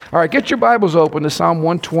All right, get your Bibles open to Psalm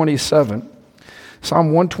 127. Psalm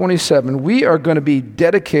 127. We are going to be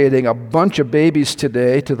dedicating a bunch of babies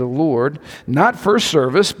today to the Lord. Not first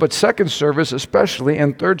service, but second service especially,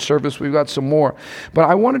 and third service we've got some more. But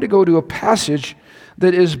I wanted to go to a passage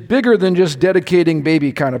that is bigger than just dedicating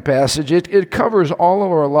baby kind of passage. It covers all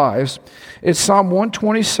of our lives. It's Psalm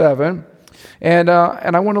 127. And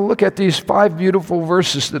I want to look at these 5 beautiful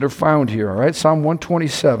verses that are found here, all right? Psalm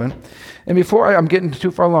 127. And before I'm getting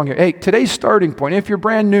too far along here, hey, today's starting point, if you're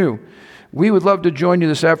brand new, we would love to join you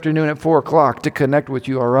this afternoon at 4 o'clock to connect with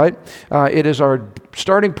you, all right? It is our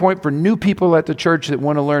starting point for new people at the church that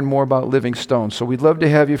want to learn more about Living Stone. So we'd love to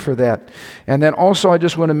have you for that. And then also I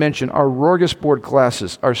just want to mention our Rorgasboard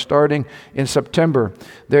classes are starting in September.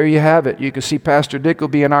 There you have it. You can see Pastor Dick will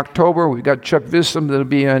be in October. We've got Chuck Vissom that'll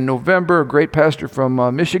be in November, a great pastor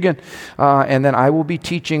from Michigan. And then I will be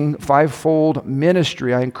teaching fivefold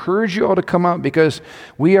ministry. I encourage you all to come out because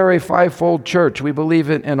we are a fivefold church. We believe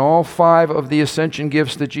in all 5 of the ascension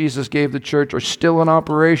gifts that Jesus gave the church are still in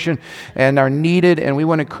operation and are needed. And we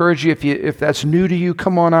want to encourage you, if that's new to you,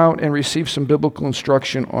 come on out and receive some biblical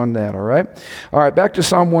instruction on that, all right? All right, back to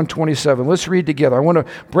Psalm 127. Let's read together. I want to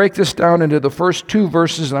break this down into the first 2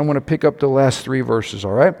 verses, and I want to pick up the last 3 verses,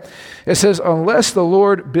 all right? It says, unless the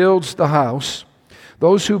Lord builds the house,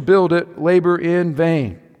 those who build it labor in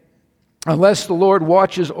vain. Unless the Lord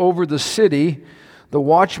watches over the city, the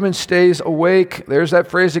watchman stays awake. There's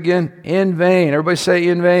that phrase again, in vain. Everybody say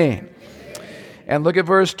in vain. And look at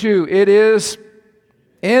verse 2. It is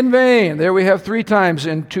in vain. There we have 3 times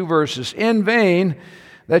in 2 verses. In vain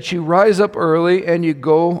that you rise up early and you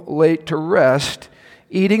go late to rest,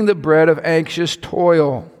 eating the bread of anxious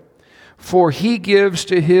toil. For he gives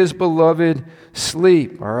to his beloved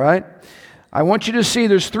sleep. All right? I want you to see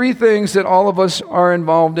there's 3 things that all of us are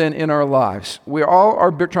involved in our lives. We all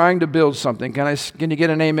are trying to build something. Can you get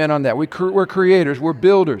an amen on that? We're creators. We're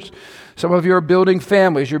builders. Some of you are building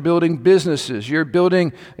families. You're building businesses. You're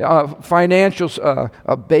building financial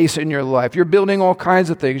base in your life. You're building all kinds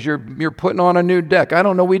of things. You're putting on a new deck. I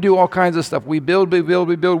don't know. We do all kinds of stuff. We build,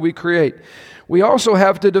 we create. We also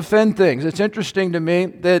have to defend things. It's interesting to me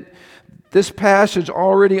that this passage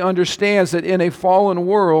already understands that in a fallen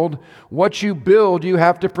world, what you build, you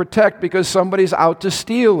have to protect because somebody's out to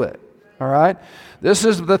steal it. All right? This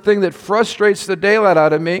is the thing that frustrates the daylight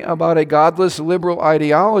out of me about a godless liberal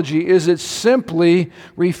ideology is it simply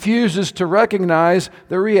refuses to recognize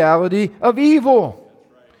the reality of evil.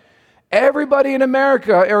 Everybody in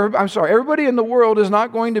America, everybody in the world is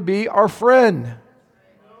not going to be our friend.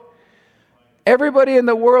 Everybody in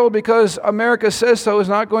the world, because America says so, is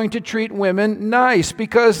not going to treat women nice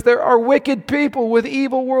because there are wicked people with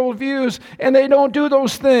evil worldviews and they don't do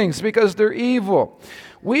those things because they're evil.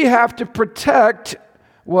 We have to protect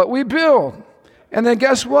what we build. And then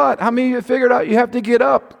guess what? How many of you figured out you have to get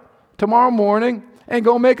up tomorrow morning and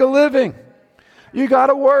go make a living? You got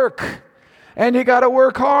to work and you got to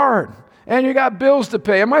work hard and you got bills to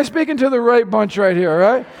pay. Am I speaking to the right bunch right here,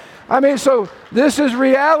 right? I mean, so this is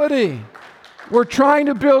reality. We're trying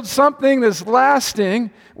to build something that's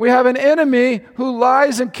lasting. We have an enemy who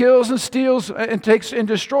lies and kills and steals and takes and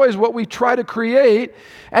destroys what we try to create.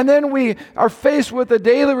 And then we are faced with the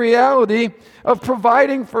daily reality of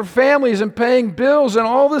providing for families and paying bills and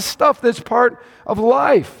all this stuff that's part of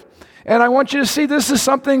life. And I want you to see this is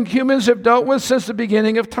something humans have dealt with since the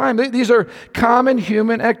beginning of time. These are common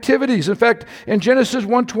human activities. In fact, in Genesis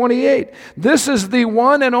 1:28, this is the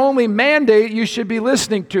one and only mandate you should be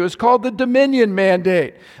listening to. It's called the dominion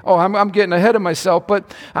mandate. Oh, I'm getting ahead of myself,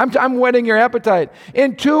 but I'm whetting your appetite.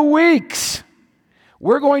 In 2 weeks,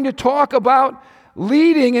 we're going to talk about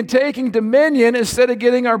leading and taking dominion instead of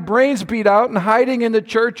getting our brains beat out and hiding in the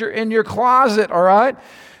church or in your closet, all right?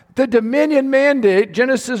 The dominion mandate,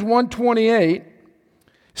 Genesis 1:28,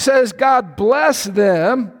 says God blessed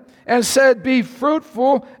them and said, be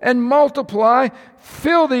fruitful and multiply,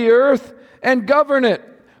 fill the earth and govern it.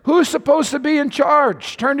 Who's supposed to be in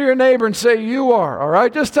charge? Turn to your neighbor and say, you are, all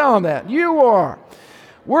right? Just tell them that. You are.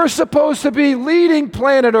 We're supposed to be leading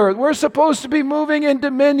planet Earth. We're supposed to be moving in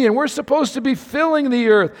dominion. We're supposed to be filling the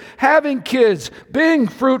earth, having kids, being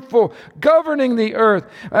fruitful, governing the earth.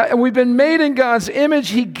 And we've been made in God's image.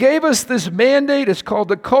 He gave us this mandate. It's called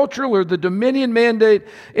the cultural or the dominion mandate.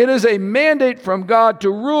 It is a mandate from God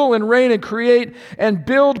to rule and reign and create and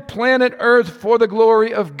build planet Earth for the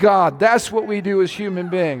glory of God. That's what we do as human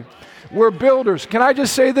beings. We're builders. Can I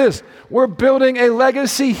just say this? We're building a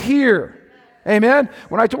legacy here. Amen?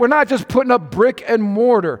 We're not just putting up brick and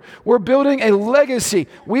mortar. We're building a legacy.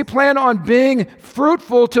 We plan on being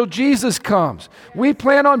fruitful till Jesus comes. We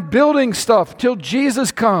plan on building stuff till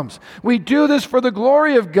Jesus comes. We do this for the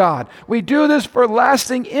glory of God. We do this for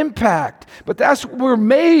lasting impact. But we're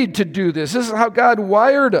made to do this. This is how God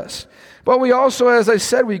wired us. But we also, as I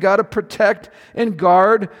said, we got to protect and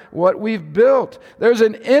guard what we've built. There's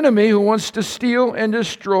an enemy who wants to steal and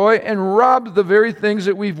destroy and rob the very things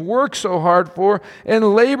that we've worked so hard for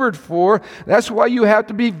and labored for. That's why you have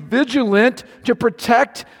to be vigilant to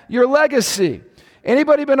protect your legacy.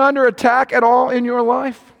 Anybody been under attack at all in your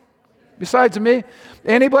life? Besides me?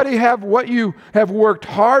 Anybody have what you have worked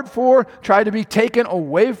hard for try to be taken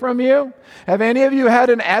away from you? Have any of you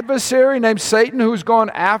had an adversary named Satan who's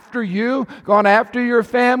gone after you, gone after your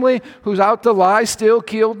family, who's out to lie, steal,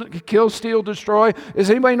 kill, steal, destroy?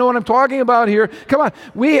 Does anybody know what I'm talking about here? Come on.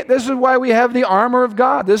 This is why we have the armor of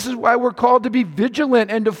God. This is why we're called to be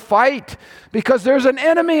vigilant and to fight, because there's an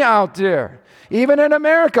enemy out there. Even in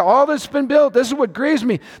America, all that's been built, this is what grieves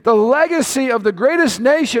me. The legacy of the greatest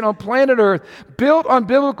nation on planet Earth, built on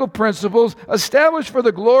biblical principles, established for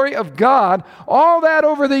the glory of God, all that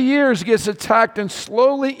over the years gets attacked and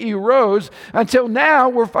slowly erodes until now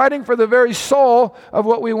we're fighting for the very soul of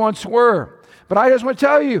what we once were. But I just want to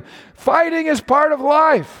tell you, fighting is part of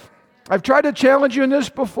life. I've tried to challenge you in this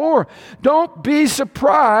before. Don't be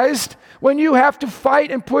surprised when you have to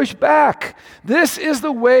fight and push back. This is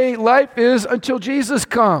the way life is until Jesus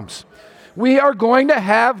comes. We are going to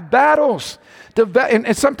have battles.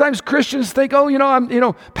 And sometimes Christians think,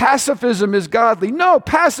 pacifism is godly. No,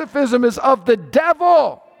 pacifism is of the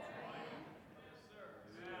devil.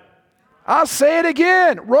 I'll say it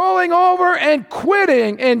again. Rolling over and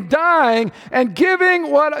quitting and dying and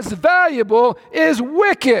giving what is valuable is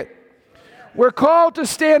wicked. We're called to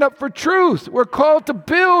stand up for truth. We're called to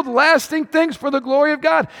build lasting things for the glory of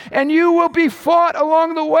God. And you will be fought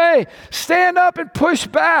along the way. Stand up and push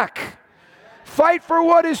back. Fight for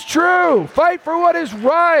what is true. Fight for what is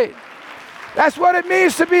right. That's what it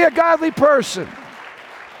means to be a godly person.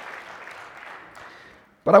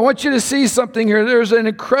 But I want you to see something here. There's an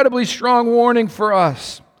incredibly strong warning for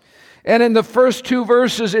us. And in the first two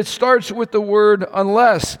verses, it starts with the word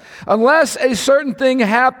unless. Unless a certain thing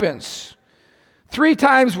happens. 3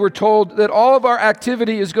 times we're told that all of our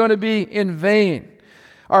activity is going to be in vain.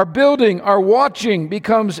 Our building, our watching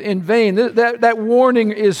becomes in vain. That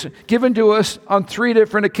warning is given to us on 3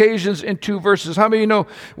 different occasions in 2 verses. How many of you know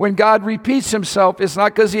when God repeats himself, it's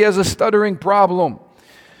not because he has a stuttering problem.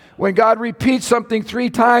 When God repeats something 3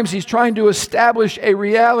 times, he's trying to establish a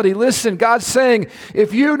reality. Listen, God's saying,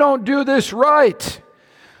 if you don't do this right,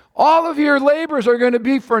 all of your labors are going to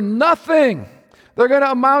be for nothing. They're going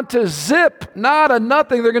to amount to zip, not a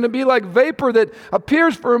nothing. They're going to be like vapor that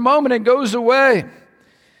appears for a moment and goes away.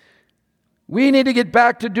 We need to get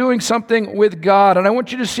back to doing something with God. And I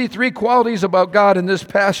want you to see 3 qualities about God in this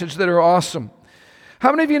passage that are awesome.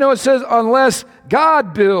 How many of you know it says, unless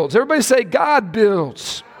God builds? Everybody say, God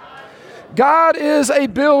builds. God is a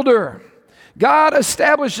builder. God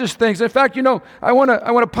establishes things. In fact, I want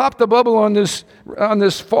to pop the bubble on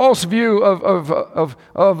this false view of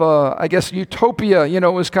I guess utopia. It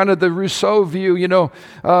was kind of the Rousseau view.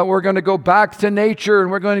 We're going to go back to nature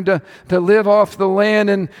and we're going to live off the land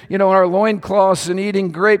and in our loincloths and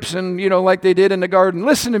eating grapes and like they did in the garden.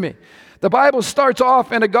 Listen to me. The Bible starts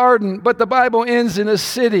off in a garden, but the Bible ends in a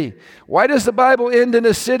city. Why does the Bible end in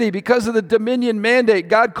a city? Because of the dominion mandate.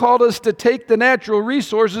 God called us to take the natural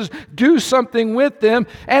resources, do something with them,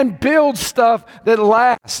 and build stuff that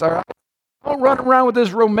lasts. All right? Don't run around with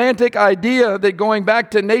this romantic idea that going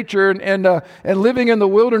back to nature and living in the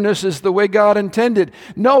wilderness is the way God intended.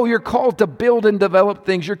 No, you're called to build and develop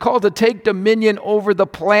things. You're called to take dominion over the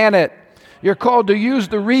planet. You're called to use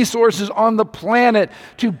the resources on the planet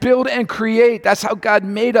to build and create. That's how God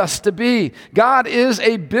made us to be. God is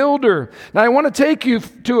a builder. Now, I want to take you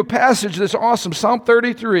to a passage that's awesome, Psalm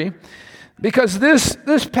 33, because this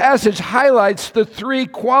passage highlights the 3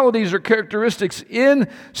 qualities or characteristics in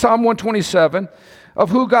Psalm 127 of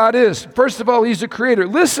who God is. First of all, he's a creator.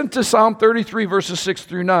 Listen to Psalm 33, verses 6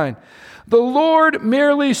 through 9. The Lord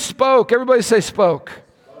merely spoke. Everybody say spoke.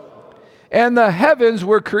 And the heavens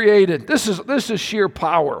were created. This is sheer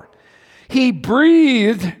power. He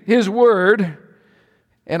breathed his word,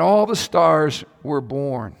 and all the stars were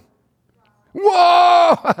born.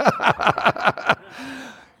 Whoa!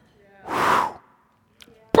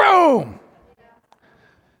 Boom!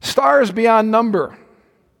 Stars beyond number.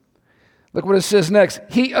 Look what it says next.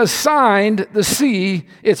 He assigned the sea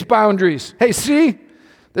its boundaries. Hey, sea,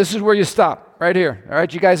 this is where you stop. right here. All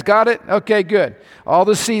right, you guys got it? Okay, good. All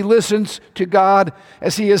the sea listens to God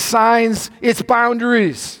as he assigns its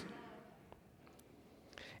boundaries.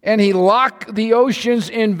 And he locked the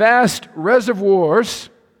oceans in vast reservoirs.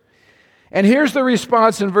 And here's the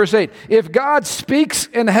response in verse 8. If God speaks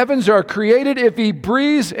and heavens are created, if he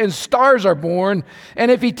breathes and stars are born, and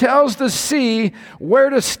if he tells the sea where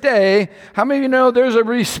to stay, how many of you know there's a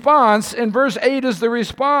response? And verse 8 is the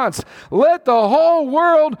response. Let the whole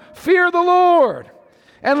world fear the Lord,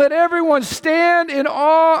 and let everyone stand in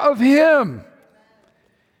awe of him.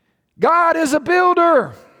 God is a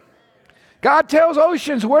builder. God tells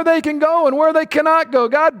oceans where they can go and where they cannot go.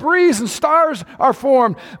 God breathes and stars are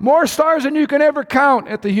formed. More stars than you can ever count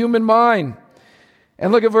at the human mind.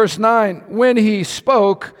 And look at verse 9. When he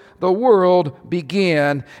spoke, the world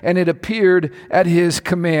began, and it appeared at his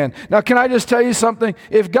command. Now, can I just tell you something?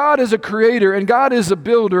 If God is a creator and God is a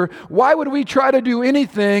builder, why would we try to do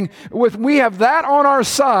anything we have that on our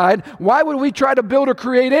side? Why would we try to build or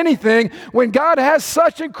create anything when God has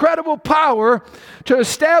such incredible power to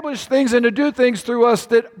establish things and to do things through us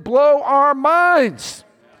that blow our minds?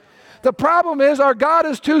 The problem is our God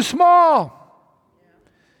is too small.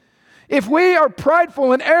 If we are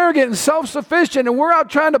prideful and arrogant and self-sufficient and we're out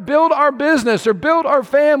trying to build our business or build our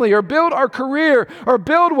family or build our career or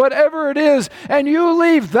build whatever it is, and you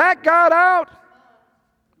leave that God out,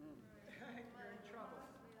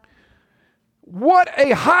 what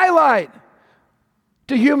a highlight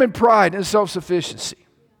to human pride and self-sufficiency.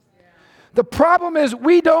 The problem is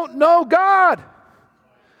we don't know God.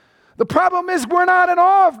 The problem is we're not in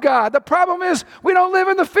awe of God. The problem is we don't live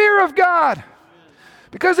in the fear of God.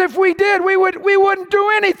 Because if we did, we wouldn't do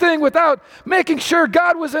anything without making sure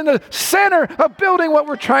God was in the center of building what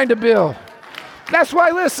we're trying to build. That's why,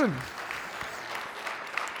 listen,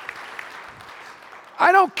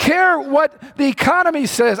 I don't care what the economy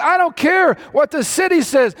says. I don't care what the city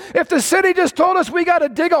says. If the city just told us we got to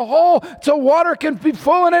dig a hole so water can be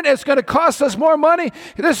full in it, it's going to cost us more money.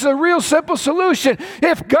 This is a real simple solution.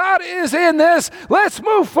 If God is in this, let's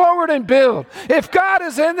move forward and build. If God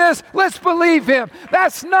is in this, let's believe him.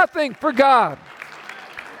 That's nothing for God.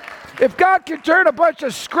 If God can turn a bunch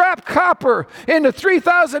of scrap copper into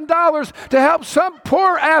 $3,000 to help some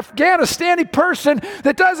poor Afghanistani person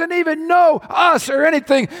that doesn't even know us or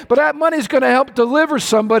anything, but that money's going to help deliver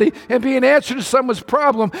somebody and be an answer to someone's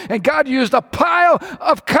problem, and God used a pile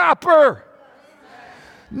of copper.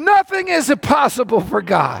 Nothing is impossible for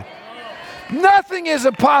God. Nothing is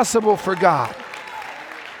impossible for God.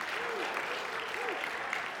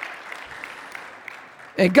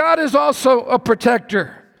 And God is also a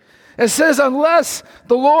protector. It says, unless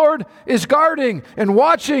the Lord is guarding and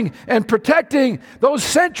watching and protecting those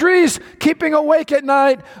sentries, keeping awake at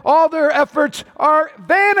night, all their efforts are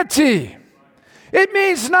vanity. It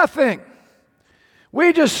means nothing.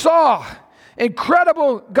 We just saw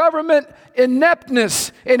incredible government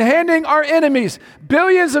ineptness in handing our enemies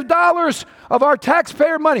billions of dollars of our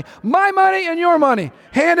taxpayer money, my money and your money,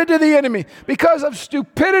 handed to the enemy because of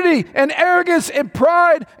stupidity and arrogance and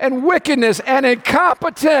pride and wickedness and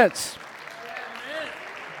incompetence.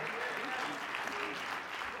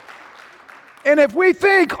 And if we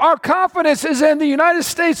think our confidence is in the United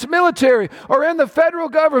States military or in the federal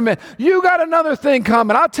government, you got another thing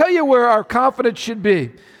coming. I'll tell you where our confidence should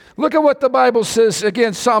be. Look at what the Bible says,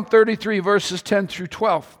 again, Psalm 33, verses 10 through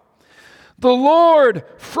 12. The Lord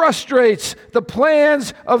frustrates the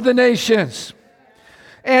plans of the nations,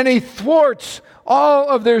 and he thwarts all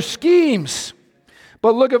of their schemes.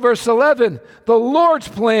 But look at verse 11. The Lord's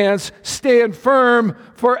plans stand firm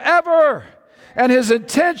forever, and his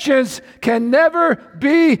intentions can never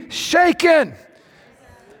be shaken.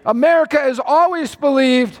 America has always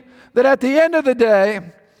believed that at the end of the day,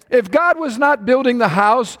 if God was not building the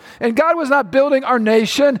house, and God was not building our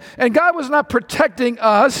nation, and God was not protecting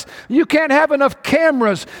us, you can't have enough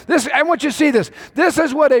cameras. I want you to see this. This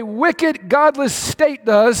is what a wicked, godless state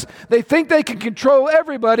does. They think they can control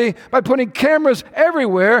everybody by putting cameras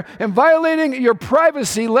everywhere and violating your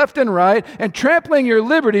privacy left and right and trampling your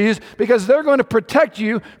liberties because they're going to protect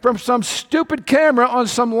you from some stupid camera on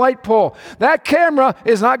some light pole. That camera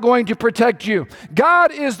is not going to protect you.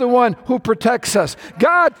 God is the one who protects us.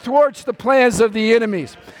 God thwarts the plans of the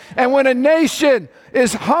enemies. And when a nation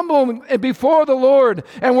is humble before the Lord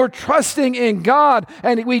and we're trusting in God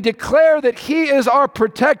and we declare that He is our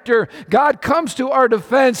protector, God comes to our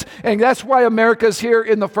defense, and that's why America's here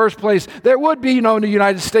in the first place. There would be no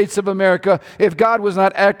United States of America if God was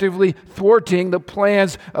not actively thwarting the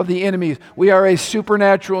plans of the enemies. We are a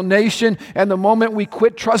supernatural nation, and the moment we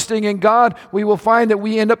quit trusting in God, we will find that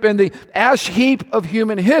we end up in the ash heap of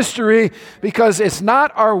human history, because it's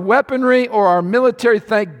not our weaponry or our military,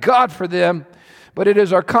 thank God for them, but it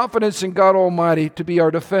is our confidence in God Almighty to be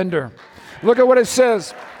our defender. Look at what it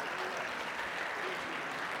says.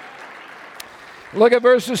 Look at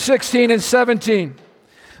verses 16 and 17.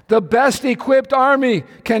 The best equipped army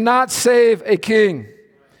cannot save a king,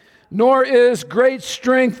 nor is great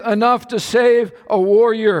strength enough to save a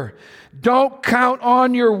warrior. Don't count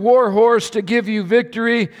on your war horse to give you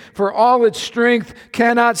victory, for all its strength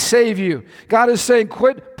cannot save you. God is saying,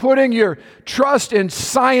 quit putting your trust in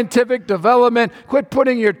scientific development. Quit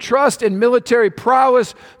putting your trust in military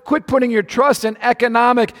prowess. Quit putting your trust in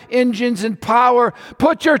economic engines and power.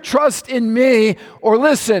 Put your trust in me, or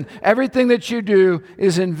listen, everything that you do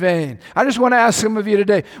is in vain. I just want to ask some of you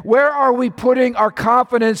today, where are we putting our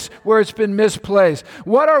confidence where it's been misplaced?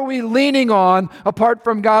 What are we leaning on apart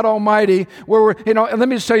from God Almighty? Where we're, and let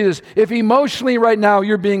me just tell you this, if emotionally right now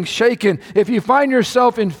you're being shaken, if you find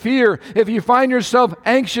yourself in fear, if you find yourself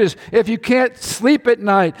anxious, if you can't sleep at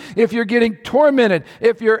night, if you're getting tormented,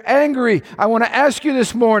 if you're angry, I want to ask you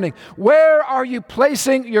this morning, where are you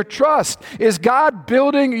placing your trust? Is God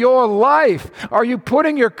building your life? Are you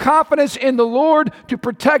putting your confidence in the Lord to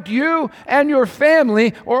protect you and your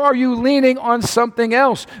family, or are you leaning on something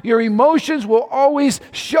else? Your emotions will always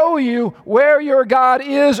show you where your God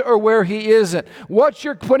is or where He isn't. What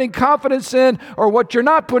you're putting confidence in or what you're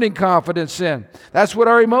not putting confidence in. That's what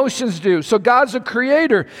our emotions do. So God's a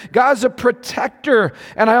creator. God's a protector.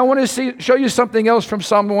 And I want to show you something else from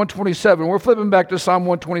Psalm 127. We're flipping back to Psalm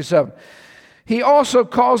 127. He also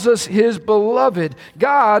calls us His beloved.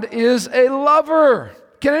 God is a lover.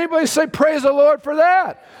 Can anybody say praise the Lord for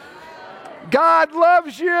that? God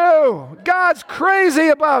loves you. God's crazy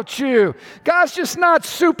about you. God's just not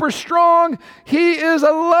super strong. He is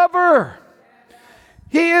a lover.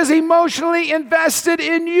 He is emotionally invested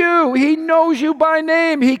in you. He knows you by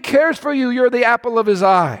name. He cares for you. You're the apple of His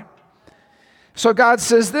eye. So God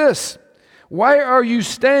says this, why are you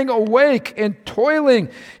staying awake and toiling?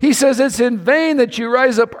 He says it's in vain that you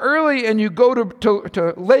rise up early and you go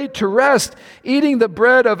to late to rest, eating the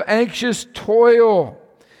bread of anxious toil.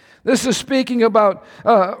 This is speaking about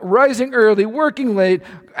rising early, working late,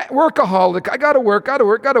 workaholic. I got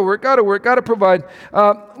to provide.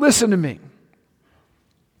 Listen to me.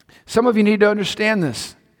 Some of you need to understand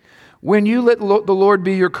this. When you let the Lord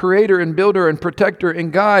be your creator and builder and protector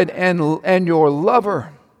and guide and your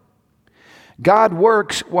lover, God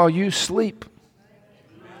works while you sleep.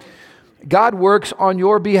 God works on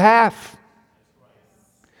your behalf.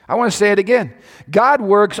 I want to say it again. God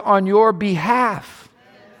works on your behalf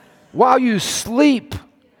while you sleep,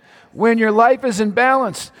 when your life is in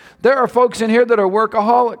balance. There are folks in here that are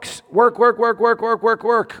workaholics.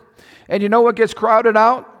 Work. And you know what gets crowded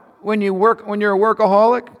out when you're a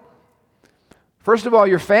workaholic? First of all,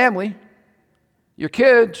 your family, your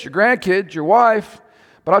kids, your grandkids, your wife.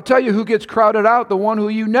 But I'll tell you who gets crowded out, the one who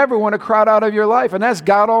you never want to crowd out of your life, and that's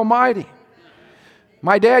God Almighty.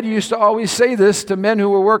 My dad used to always say this to men who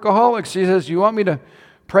were workaholics. He says, you want me to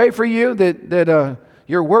pray for you that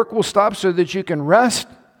your work will stop so that you can rest?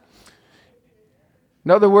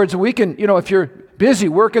 In other words, we can, if you're busy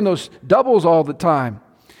working those doubles all the time,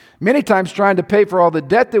 many times trying to pay for all the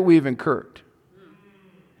debt that we've incurred.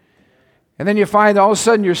 And then you find all of a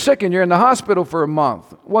sudden you're sick and you're in the hospital for a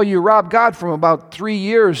month. Well, you robbed God from about 3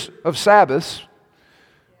 years of Sabbaths.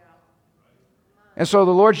 And so the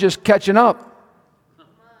Lord's just catching up.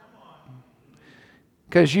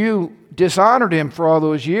 Because you dishonored Him for all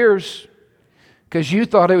those years. Because you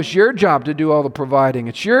thought it was your job to do all the providing.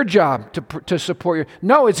 It's your job to support you.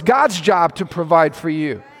 No, it's God's job to provide for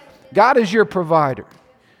you. God is your provider.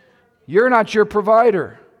 You're not your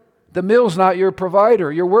provider. The mill's not your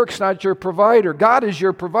provider. Your work's not your provider. God is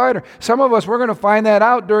your provider. Some of us, we're going to find that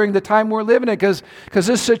out during the time we're living in, because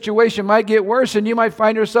this situation might get worse and you might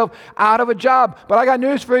find yourself out of a job. But I got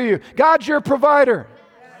news for you. God's your provider.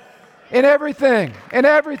 In everything.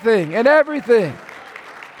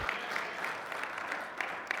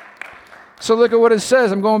 So look at what it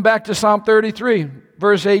says. I'm going back to Psalm 33,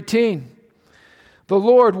 verse 18. The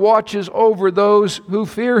Lord watches over those who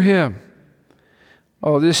fear Him.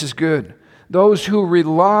 Oh, this is good. Those who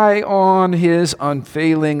rely on His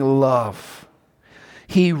unfailing love.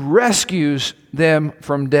 He rescues them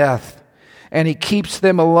from death, and He keeps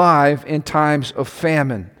them alive in times of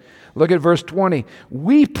famine. Look at verse 20.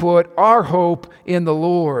 We put our hope in the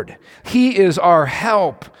Lord. He is our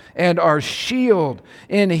help and our shield.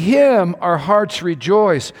 In Him our hearts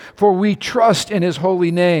rejoice, for we trust in His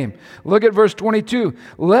holy name. Look at verse 22.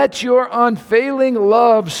 Let your unfailing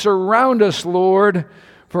love surround us, Lord,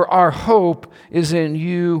 for our hope is in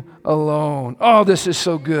You alone. Oh, this is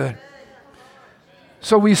so good.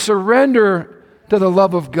 So we surrender to the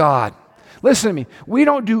love of God. Listen to me. We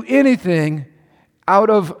don't do anything out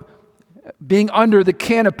of being under the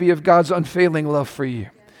canopy of God's unfailing love for you.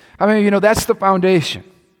 I mean, that's the foundation.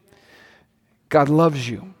 God loves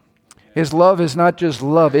you. His love is not just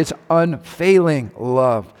love, it's unfailing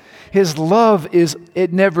love. His love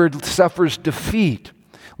it never suffers defeat.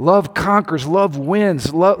 Love conquers, love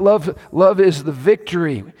wins, love is the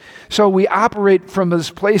victory. So we operate from this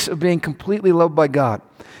place of being completely loved by God.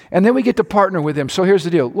 And then we get to partner with Him. So here's the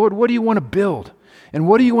deal. Lord, what do You want to build? And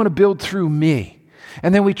what do You want to build through me?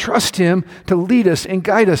 And then we trust Him to lead us and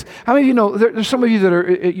guide us. How many of you know, there's some of you that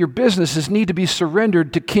are, your businesses need to be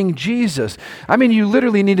surrendered to King Jesus. I mean, you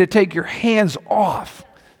literally need to take your hands off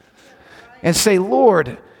and say,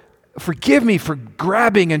 Lord, forgive me for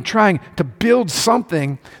grabbing and trying to build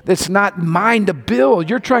something that's not mine to build.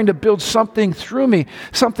 You're trying to build something through me,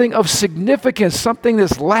 something of significance, something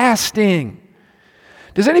that's lasting.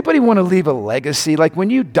 Does anybody want to leave a legacy? Like when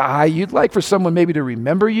you die, you'd like for someone maybe to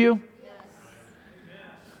remember you?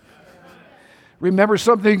 Remember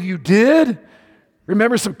something you did?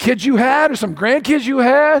 Remember some kids you had or some grandkids you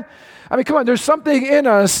had? I mean, come on, there's something in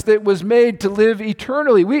us that was made to live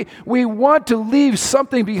eternally. We want to leave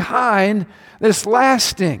something behind that's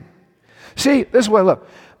lasting. See, this is what I love.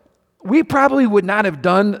 We probably would not have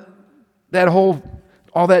done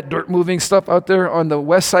all that dirt moving stuff out there on the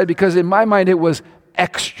west side because in my mind it was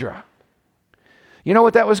extra. You know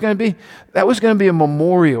what that was going to be? That was going to be a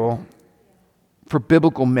memorial for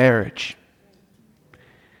biblical marriage.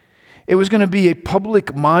 It was going to be a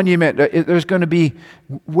public monument. There's going to be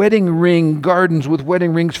wedding ring gardens with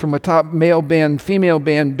wedding rings from a top, male band, female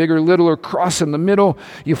band, bigger, littler, cross in the middle.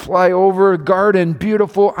 You fly over, garden,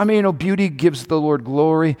 beautiful. I mean, beauty gives the Lord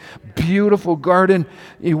glory. Beautiful garden.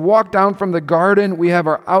 You walk down from the garden. We have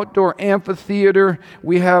our outdoor amphitheater.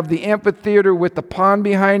 We have the amphitheater with the pond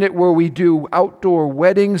behind it where we do outdoor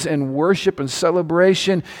weddings and worship and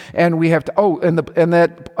celebration. And we have and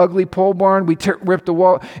that ugly pole barn, we ripped the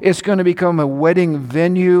wall. It's going to become a wedding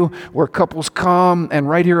venue where couples come and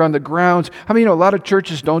right here on the grounds. I mean, a lot of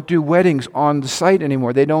churches don't do weddings on the site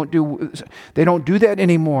anymore. They don't do that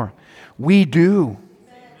anymore. We do.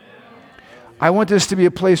 I want this to be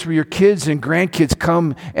a place where your kids and grandkids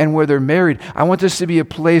come and where they're married. I want this to be a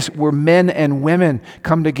place where men and women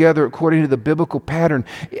come together according to the biblical pattern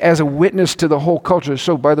as a witness to the whole culture.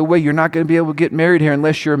 So, by the way, you're not going to be able to get married here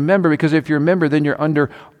unless you're a member, because if you're a member, then you're under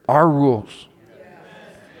our rules.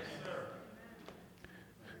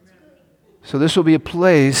 So this will be a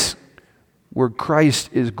place where Christ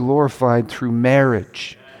is glorified through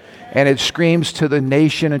marriage. And it screams to the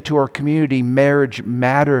nation and to our community, marriage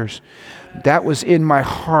matters. That was in my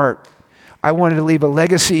heart. I wanted to leave a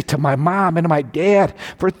legacy to my mom and my dad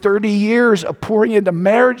for 30 years of pouring into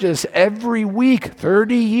marriages every week,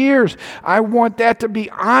 30 years. I want that to be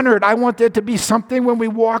honored. I want that to be something when we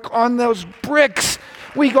walk on those bricks.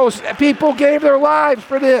 People gave their lives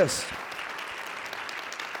for this.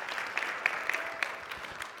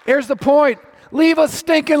 Here's the point. Leave a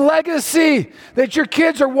stinking legacy that your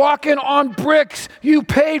kids are walking on bricks you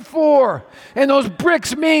paid for. And those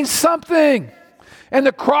bricks mean something. And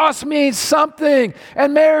the cross means something.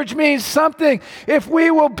 And marriage means something. If we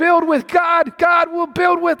will build with God, God will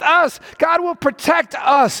build with us. God will protect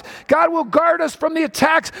us. God will guard us from the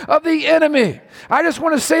attacks of the enemy. I just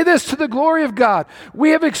want to say this to the glory of God.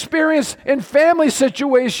 We have experienced in family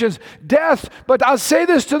situations death, but I'll say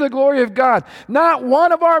this to the glory of God. Not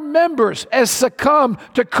one of our members has succumbed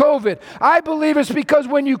to COVID. I believe it's because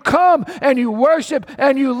when you come and you worship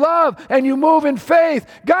and you love and you move in faith,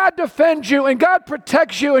 God defends you and God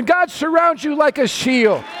protects you and God surrounds you like a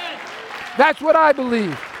shield. That's what I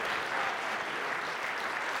believe.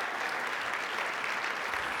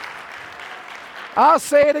 I'll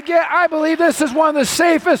say it again. I believe this is one of the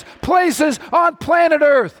safest places on planet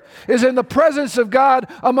Earth, is in the presence of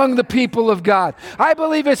God among the people of God. I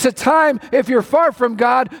believe it's a time, if you're far from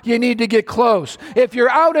God, you need to get close. If you're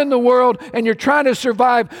out in the world and you're trying to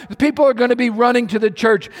survive, people are going to be running to the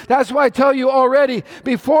church. That's why I tell you already,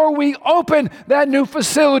 before we open that new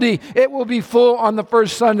facility, it will be full on the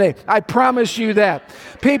first Sunday. I promise you that.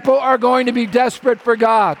 People are going to be desperate for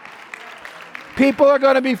God. People are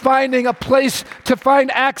going to be finding a place to find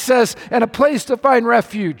access and a place to find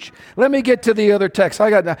refuge. Let me get to the other text.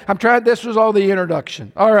 This was all the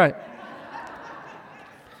introduction. All right.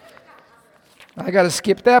 I got to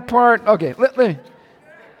skip that part. Okay,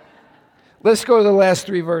 let's go to the last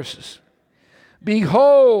 3 verses.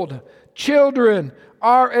 Behold, children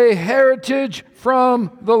are a heritage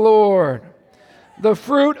from the Lord. The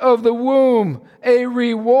fruit of the womb, a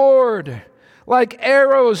reward. Like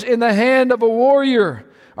arrows in the hand of a warrior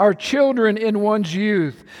are children in one's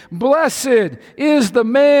youth. Blessed is the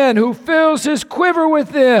man who fills his quiver with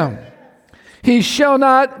them. He shall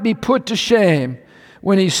not be put to shame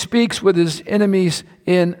when he speaks with his enemies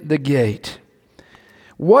in the gate.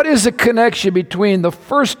 What is the connection between the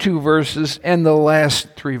first 2 verses and the last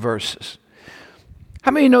 3 verses?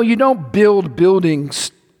 How many know you don't build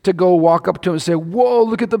buildings to go walk up to them and say, whoa,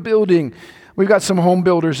 look at the building. We've got some home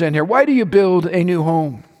builders in here. Why do you build a new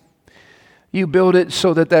home? You build it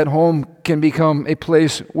so that that home can become a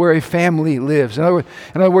place where a family lives. In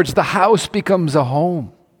other words, the house becomes a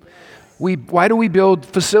home. Why do we build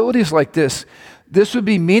facilities like this? This would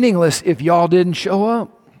be meaningless if y'all didn't show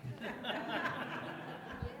up.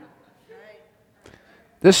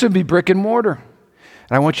 This would be brick and mortar.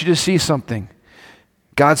 And I want you to see something.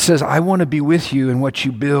 God says, I want to be with you in what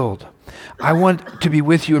you build. I want to be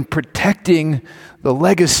with you in protecting the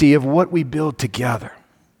legacy of what we build together.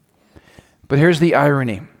 But here's the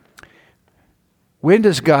irony. When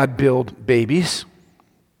does God build babies?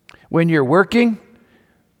 When you're working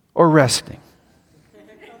or resting?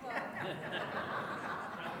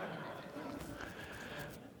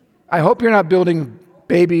 I hope you're not building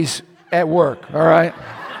babies at work, all right?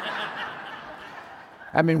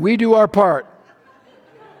 I mean, we do our part.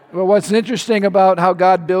 But what's interesting about how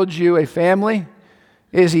God builds you a family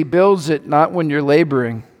is He builds it not when you're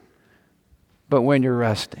laboring, but when you're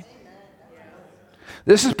resting.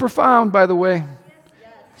 This is profound, by the way.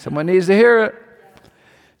 Someone needs to hear it.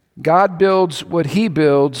 God builds what He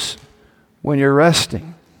builds when you're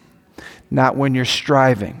resting, not when you're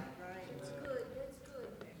striving.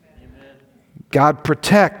 God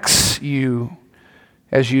protects you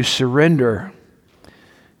as you surrender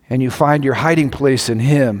and you find your hiding place in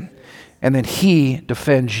Him, and then He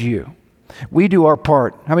defends you. We do our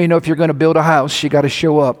part. How many know if you're going to build a house, you got to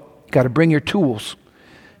show up. You got to bring your tools.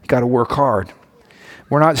 You got to work hard.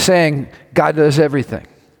 We're not saying God does everything.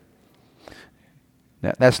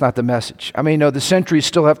 That's not the message. I mean, no, the sentries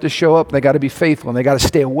still have to show up. They got to be faithful, and they got to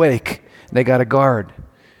stay awake. And they got to guard.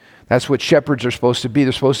 That's what shepherds are supposed to be.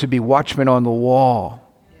 They're supposed to be watchmen on the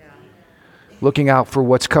wall, looking out for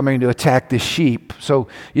what's coming to attack the sheep. So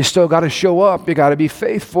you still got to show up. You got to be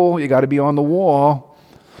faithful. You got to be on the wall.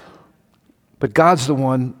 But God's the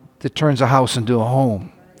one that turns a house into a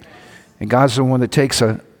home. And God's the one that takes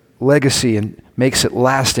a legacy and makes it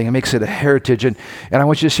lasting and makes it a heritage. And I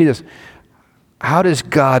want you to see this. How does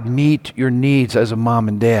God meet your needs as a mom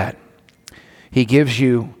and dad? He gives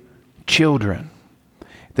you children.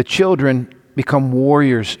 The children become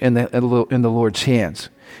warriors in the Lord's hands.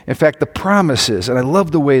 In fact, the promises, and I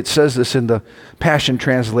love the way it says this in the Passion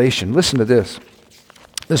Translation. Listen to this.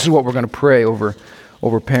 This is what we're going to pray over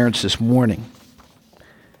parents this morning.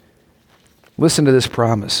 Listen to this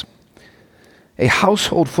promise. A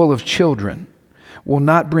household full of children will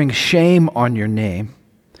not bring shame on your name,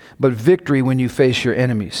 but victory when you face your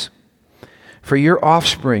enemies. For your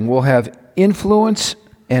offspring will have influence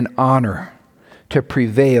and honor to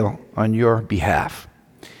prevail on your behalf.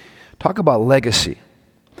 Talk about legacy.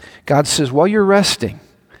 God says, while you're resting,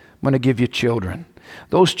 I'm going to give you children.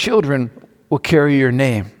 Those children will carry your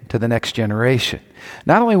name to the next generation.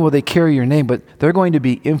 Not only will they carry your name, but they're going to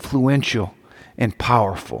be influential and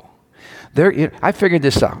powerful. I figured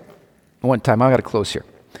this out one time. I got to close here.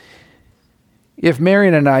 If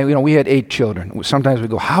Marion and I, we had 8 children. Sometimes we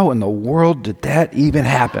go, how in the world did that even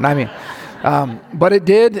happen? I mean, but it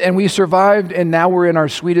did, and we survived, and now we're in our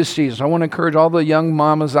sweetest season. So I want to encourage all the young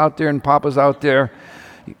mamas out there and papas out there.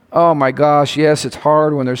 Oh my gosh, yes, it's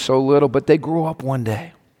hard when they're so little, but they grow up one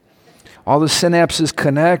day. All the synapses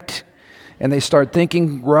connect, and they start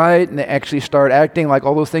thinking right, and they actually start acting like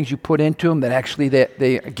all those things you put into them, that actually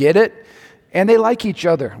they get it, and they like each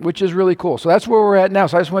other, which is really cool. So that's where we're at now.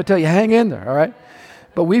 So I just want to tell you, hang in there, all right?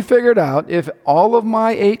 But we figured out if all of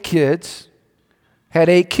my 8 kids had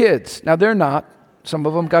 8 kids. Now, they're not. Some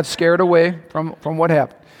of them got scared away from what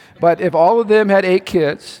happened. But if all of them had 8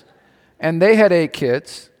 kids, and they had 8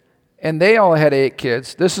 kids, and they all had 8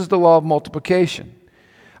 kids, this is the law of multiplication.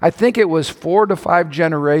 I think it was 4 to 5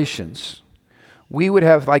 generations. We would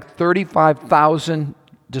have like 35,000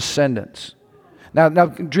 descendants. Now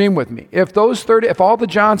dream with me. If all the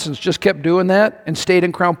Johnsons just kept doing that and stayed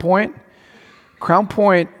in Crown Point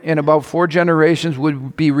in about 4 generations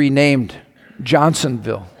would be renamed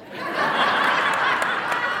Johnsonville.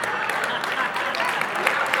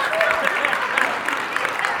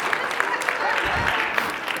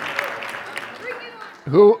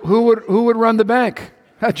 Who would run the bank?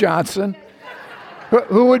 Johnson.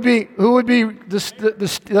 Who would be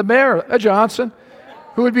the mayor? Johnson.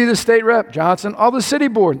 Who would be the state rep? Johnson. All the city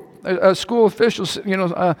board, school officials,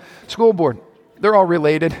 school board. They're all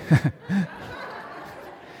related.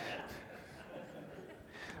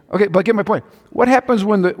 Okay, but get my point. What happens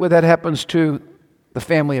when that happens to the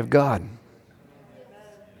family of God?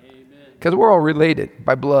 Because we're all related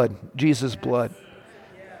by blood, Jesus' blood.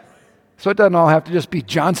 So it doesn't all have to just be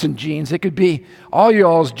Johnson genes. It could be all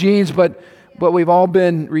y'all's genes, but we've all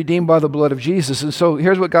been redeemed by the blood of Jesus. And so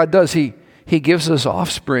here's what God does. He gives us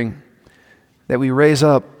offspring that we raise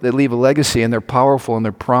up, that leave a legacy, and they're powerful and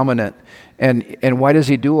they're prominent. And why does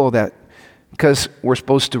he do all that? Because we're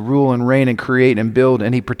supposed to rule and reign and create and build,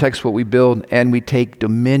 and he protects what we build, and we take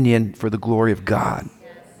dominion for the glory of God.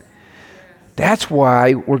 That's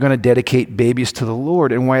why we're going to dedicate babies to the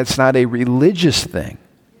Lord, and why it's not a religious thing.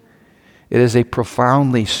 It is a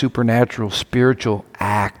profoundly supernatural, spiritual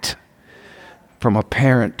act from a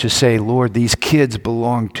parent to say, Lord, these kids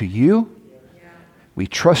belong to you. We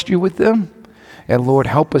trust you with them. And Lord,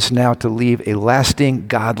 help us now to leave a lasting,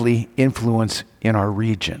 godly influence in our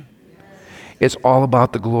region. It's all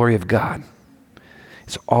about the glory of God.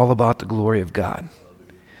 It's all about the glory of God.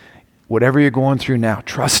 Whatever you're going through now,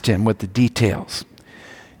 trust him with the details.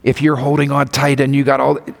 If you're holding on tight and you got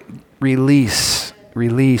all, release.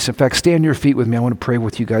 In fact, stay on your feet with me. I want to pray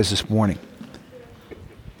with you guys this morning.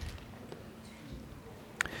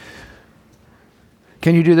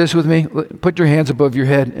 Can you do this with me? Put your hands above your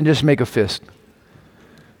head and just make a fist.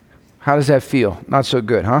 How does that feel? Not so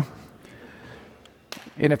good, huh?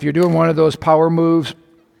 And if you're doing one of those power moves,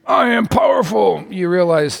 I am powerful, you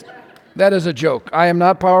realize that is a joke. I am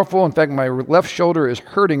not powerful. In fact, my left shoulder is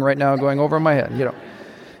hurting right now going over my head.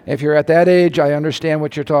 If you're at that age, I understand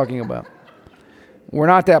what you're talking about. We're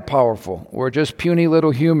not that powerful. We're just puny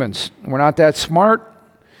little humans. We're not that smart.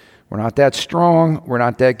 We're not that strong. We're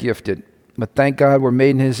not that gifted. But thank God we're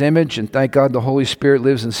made in his image, and thank God the Holy Spirit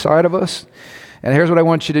lives inside of us. And here's what I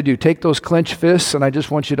want you to do. Take those clenched fists, and I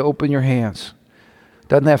just want you to open your hands.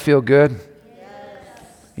 Doesn't that feel good? Yes.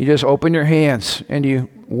 You just open your hands, and you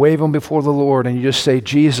wave them before the Lord, and you just say,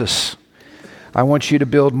 Jesus, I want you to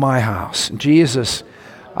build my house. Jesus,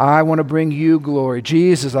 I want to bring you glory.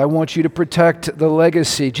 Jesus, I want you to protect the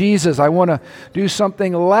legacy. Jesus, I want to do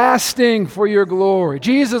something lasting for your glory.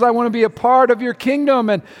 Jesus, I want to be a part of your kingdom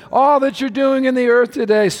and all that you're doing in the earth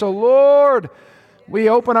today. So, Lord, we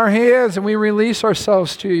open our hands and we release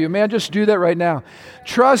ourselves to you. Man, just do that right now.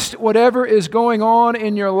 Trust whatever is going on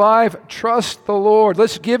in your life. Trust the Lord.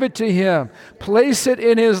 Let's give it to him. Place it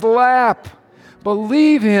in his lap.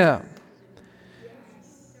 Believe him.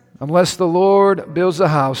 Unless the Lord builds a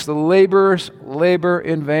house, the laborers labor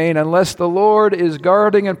in vain. Unless the Lord is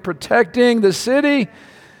guarding and protecting the city,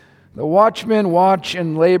 the watchmen watch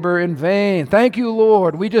and labor in vain. Thank you,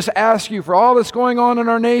 Lord. We just ask you for all that's going on in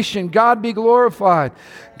our nation. God be glorified.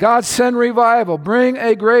 God send revival. Bring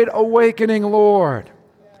a great awakening, Lord.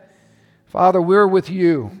 Father, we're with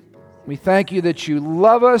you. We thank you that you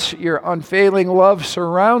love us. Your unfailing love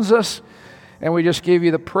surrounds us. And we just give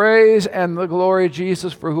you the praise and the glory,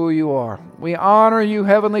 Jesus, for who you are. We honor you,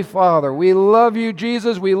 Heavenly Father. We love you,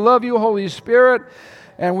 Jesus. We love you, Holy Spirit.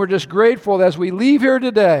 And we're just grateful that as we leave here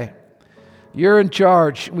today, you're in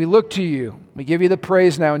charge. We look to you. We give you the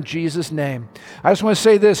praise now in Jesus' name. I just want to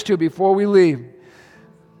say this, too, before we leave.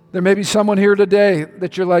 There may be someone here today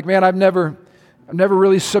that you're like, man, I've never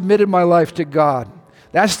really submitted my life to God.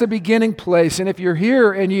 That's the beginning place. And if you're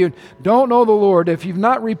here and you don't know the Lord, if you've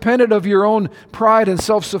not repented of your own pride and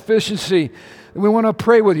self-sufficiency, we want to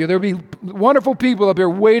pray with you. There'll be wonderful people up here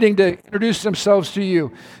waiting to introduce themselves to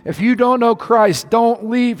you. If you don't know Christ, don't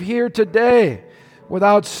leave here today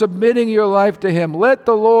without submitting your life to him. Let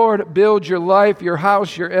the Lord build your life, your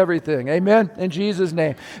house, your everything. Amen? In Jesus'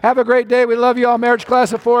 name. Have a great day. We love you all. Marriage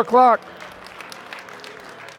class at 4 o'clock.